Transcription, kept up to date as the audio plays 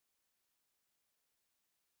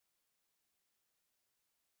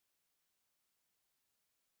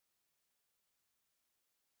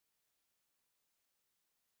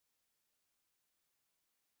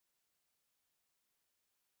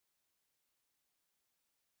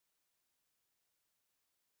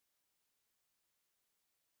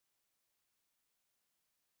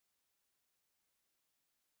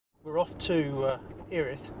We're off to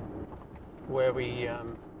Erith, where we're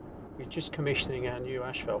just commissioning our new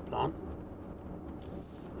asphalt plant.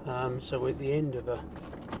 So we're at the end of a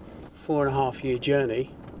 4.5-year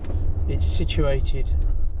journey. It's situated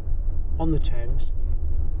on the Thames.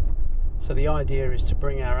 So the idea is to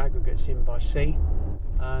bring our aggregates in by sea,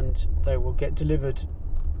 and they will get delivered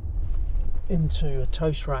into a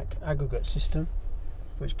toast rack aggregate system,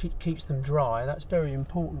 which keeps them dry. That's very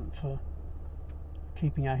important for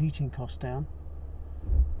keeping our heating costs down.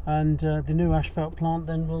 And the new asphalt plant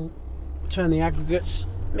then will turn the aggregates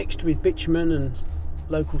mixed with bitumen and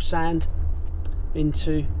local sand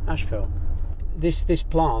into asphalt. This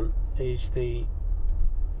plant is the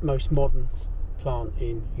most modern plant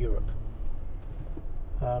in Europe,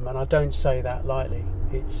 and I don't say that lightly.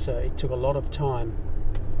 It took a lot of time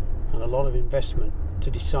and a lot of investment to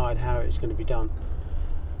decide how it's going to be done.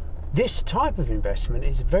 This type of investment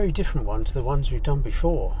is a very different one to the ones we've done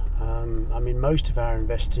before. I mean, most of our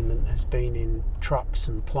investment has been in trucks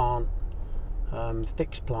and plant,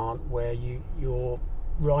 fixed plant, where you're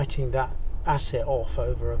writing that asset off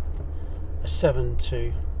over a 7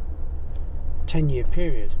 to 10 year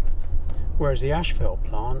period, whereas the asphalt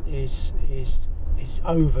plant is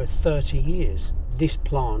over 30 years. This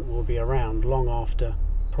plant will be around long after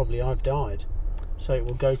probably I've died. So it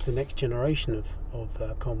will go to the next generation of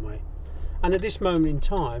Conway. And at this moment in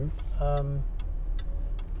time,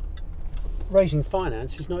 raising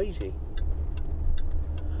finance is not easy.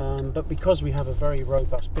 But because we have a very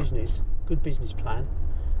robust business, good business plan,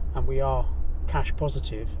 and we are cash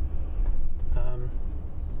positive,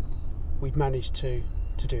 we've managed to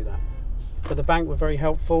do that. But the bank were very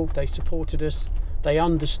helpful. They supported us. They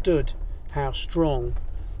understood how strong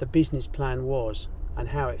the business plan was and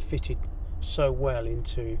how it fitted so well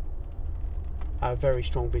into our very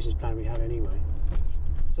strong business plan we had anyway.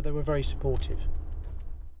 So they were very supportive.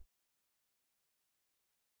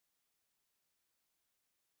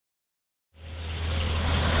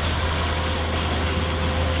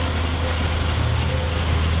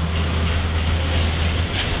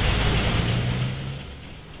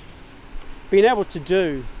 Being able to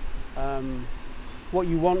do what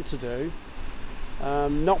you want to do,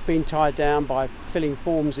 not being tied down by filling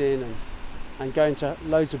forms in and going to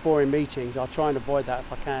loads of boring meetings. I'll try and avoid that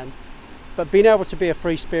if I can. But being able to be a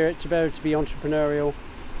free spirit, to be able to be entrepreneurial,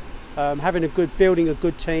 building a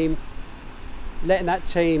good team, letting that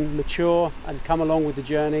team mature and come along with the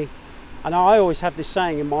journey. And I always have this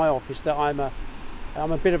saying in my office that I'm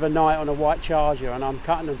a bit of a knight on a white charger, and I'm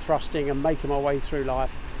cutting and thrusting and making my way through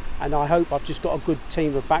life. And I hope I've just got a good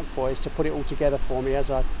team of back boys to put it all together for me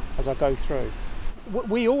as I go through.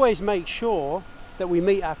 We always make sure that we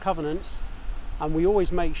meet our covenants, and we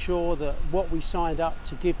always make sure that what we signed up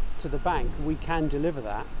to give to the bank, we can deliver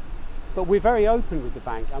that. But we're very open with the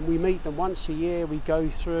bank, and we meet them once a year. We go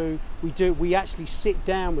through, we actually sit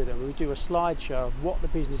down with them. We do a slideshow of what the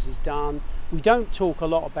business has done. We don't talk a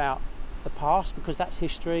lot about the past because that's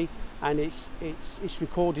history, and it's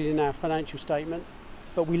recorded in our financial statement.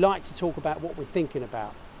 But we like to talk about what we're thinking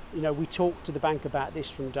about. You know, we talk to the bank about this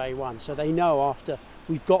from day one, so they know after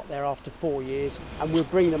we've got there after 4 years, and we'll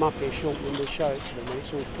bring them up here shortly and we'll show it to them when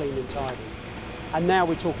it's all clean and tidy. And now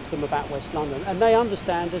we're talking to them about West London, and they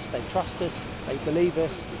understand us, they trust us, they believe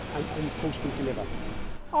us, and of course we deliver.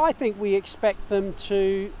 I think we expect them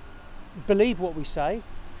to believe what we say.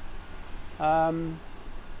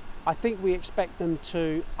 I think we expect them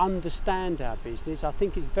to understand our business. I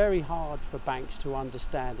think it's very hard for banks to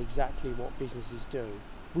understand exactly what businesses do.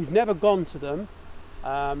 We've never gone to them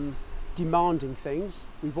demanding things.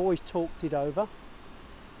 We've always talked it over.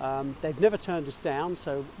 They've never turned us down,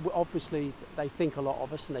 so obviously they think a lot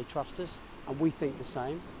of us and they trust us, and we think the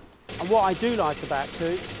same. And what I do like about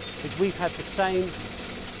Coutts is we've had the same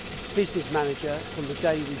business manager from the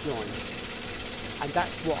day we joined, and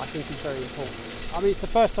that's what I think is very important. I mean, it's the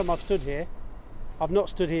first time I've stood here. I've not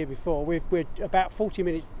stood here before. We're about 40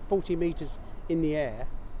 metres in the air,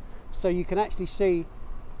 so you can actually see.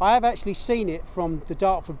 I have actually seen it from the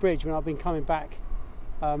Dartford Bridge when I've been coming back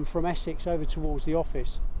from Essex over towards the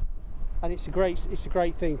office, and it's a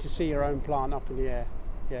great thing to see your own plant up in the air.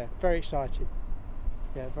 Yeah, very exciting.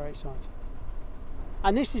 Yeah, very exciting.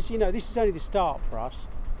 And this is only the start for us.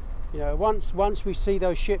 You know, once we see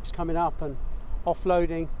those ships coming up and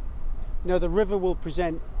offloading, you know, the river will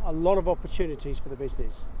present a lot of opportunities for the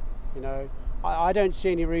business. You know, I don't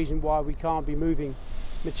see any reason why we can't be moving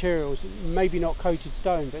materials, maybe not coated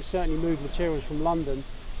stone, but certainly move materials from London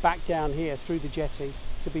back down here through the jetty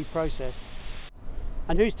to be processed.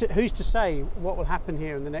 And who's to say what will happen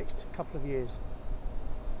here in the next couple of years?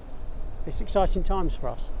 It's exciting times for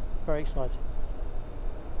us, very exciting.